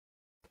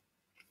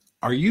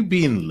Are you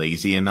being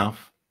lazy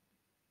enough?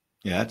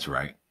 Yeah, that's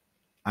right.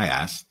 I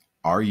asked,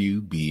 are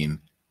you being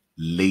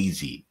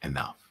lazy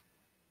enough?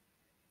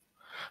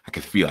 I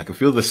could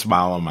feel the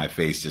smile on my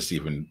face just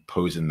even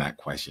posing that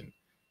question.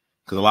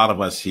 Because a lot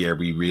of us here,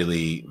 we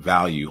really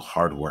value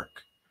hard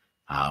work.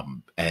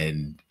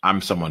 And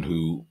I'm someone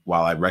who,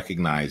 while I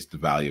recognize the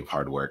value of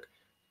hard work,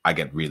 I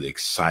get really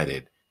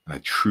excited and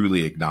I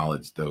truly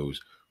acknowledge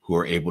those who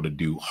are able to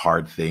do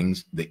hard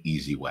things the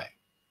easy way.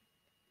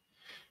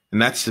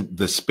 And that's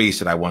the space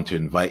that I want to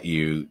invite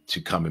you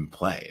to come and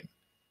play.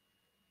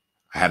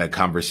 I had a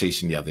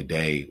conversation the other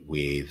day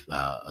with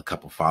a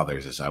couple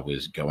fathers as I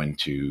was going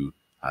to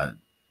uh,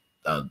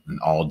 an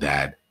all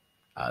dad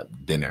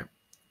dinner.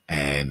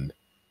 And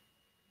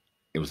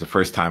it was the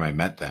first time I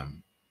met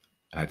them.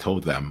 And I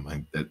told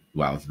them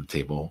while I was at the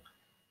table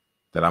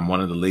that I'm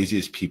one of the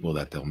laziest people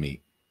that they'll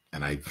meet.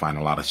 And I find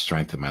a lot of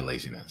strength in my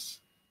laziness.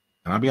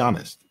 And I'll be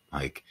honest,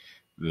 like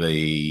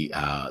the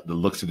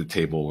looks at the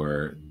table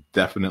were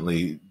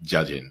definitely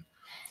judging.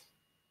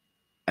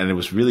 And it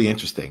was really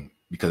interesting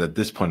because at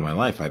this point in my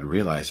life, I'd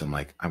realized I'm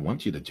like, I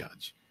want you to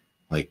judge.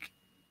 Like,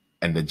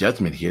 and the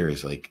judgment here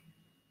is like,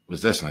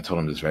 was this? And I told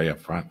him this very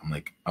upfront. I'm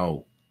like,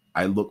 oh,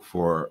 I'm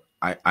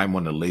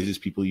one of the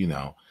laziest people you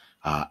know.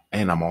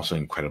 And I'm also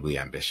incredibly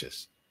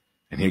ambitious.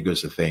 And here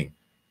goes the thing.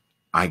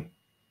 I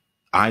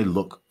I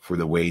look for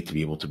the way to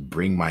be able to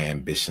bring my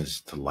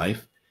ambitions to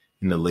life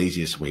in the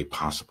laziest way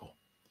possible.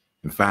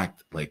 In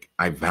fact, like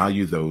I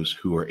value those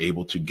who are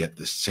able to get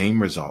the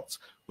same results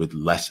with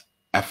less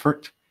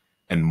effort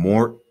and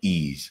more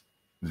ease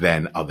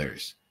than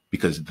others,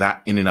 because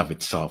that in and of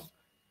itself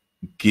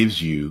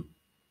gives you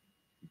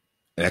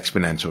an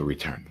exponential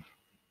return.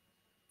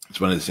 It's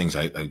one of the things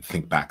I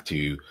think back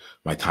to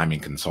my time in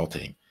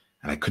consulting,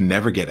 and I could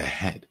never get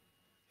ahead.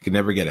 I could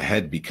never get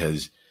ahead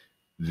because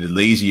the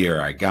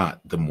lazier I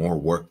got, the more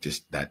work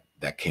just that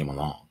came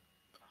along.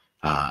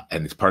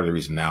 And it's part of the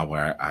reason now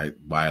why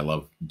I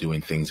love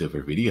doing things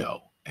over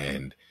video,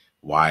 and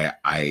why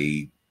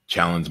I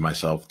challenge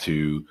myself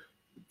to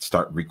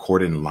start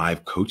recording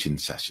live coaching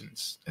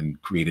sessions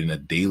and creating a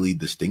daily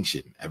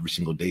distinction every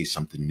single day,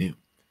 something new.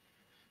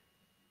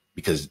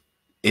 Because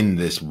in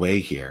this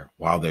way here,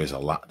 while there's a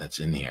lot that's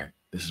in here,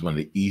 this is one of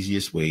the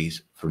easiest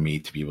ways for me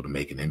to be able to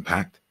make an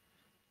impact,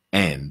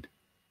 and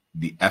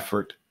the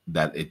effort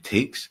that it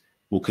takes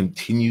will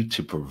continue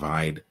to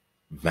provide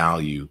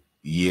value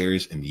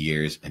years and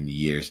years and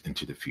years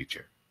into the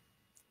future.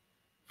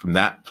 From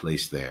that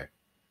place there,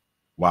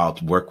 while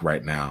it's work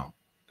right now,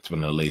 it's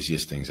one of the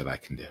laziest things that I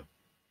can do.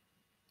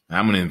 And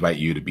I'm going to invite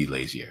you to be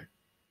lazier.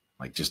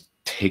 Like, just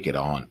take it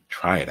on,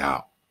 try it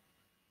out.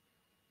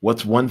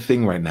 What's one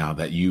thing right now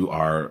that you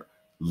are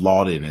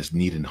lauding as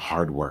needing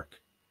hard work?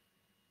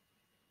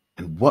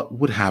 And what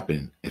would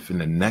happen if in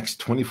the next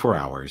 24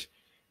 hours,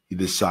 you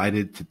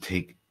decided to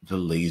take the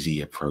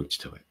lazy approach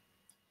to it?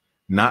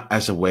 Not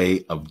as a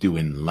way of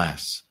doing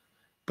less,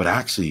 but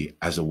actually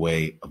as a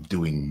way of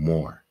doing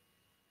more.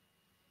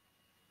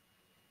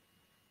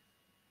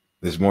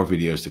 There's more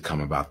videos to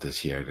come about this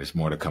here. There's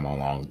more to come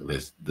along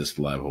this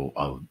level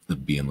of the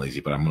being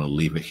lazy, but I'm going to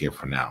leave it here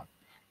for now.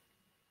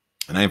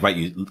 And I invite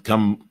you,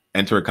 come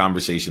enter a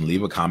conversation,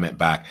 leave a comment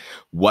back.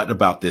 What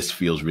about this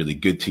feels really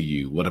good to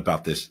you? What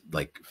about this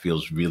like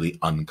feels really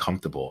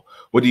uncomfortable?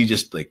 What do you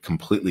just like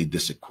completely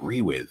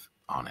disagree with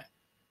on it?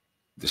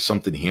 There's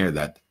something here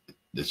that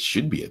this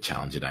should be a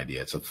challenging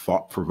idea. It's a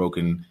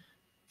thought-provoking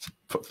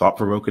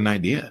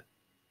idea.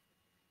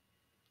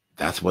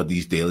 That's what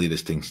these daily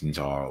distinctions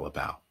are all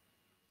about.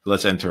 So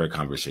let's enter a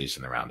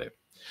conversation around it.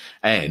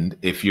 And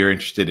if you're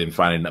interested in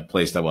finding a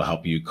place that will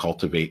help you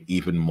cultivate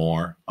even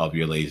more of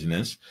your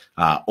laziness,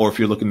 or if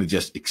you're looking to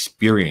just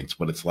experience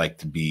what it's like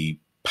to be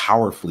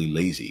powerfully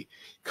lazy,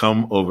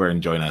 come over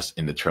and join us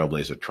in the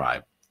Trailblazer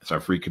Tribe. It's our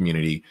free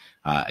community,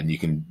 and you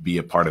can be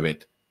a part of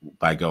it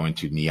by going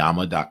to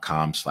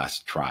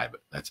niyama.com/tribe.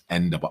 That's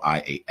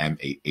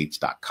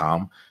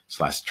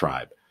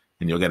NIAMAH.com/tribe.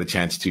 And you'll get a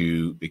chance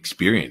to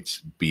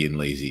experience being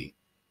lazy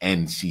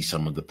and see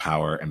some of the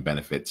power and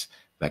benefits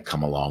that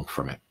come along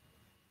from it.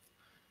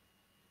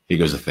 Here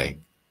goes the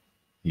thing.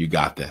 You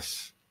got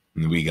this.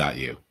 And we got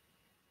you.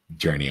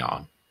 Journey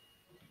on.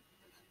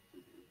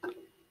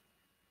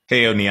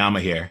 Hey, Niyama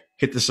here.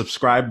 Hit the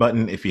subscribe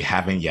button if you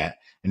haven't yet,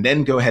 and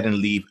then go ahead and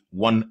leave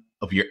one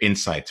of your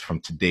insights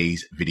from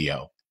today's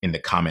video in the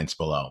comments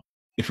below.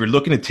 If you're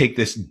looking to take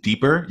this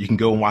deeper, you can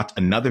go and watch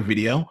another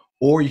video,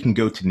 or you can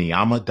go to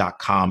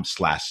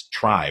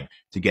niyama.com/tribe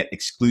to get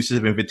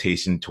exclusive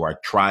invitation to our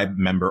tribe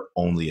member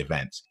only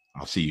events.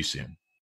 I'll see you soon.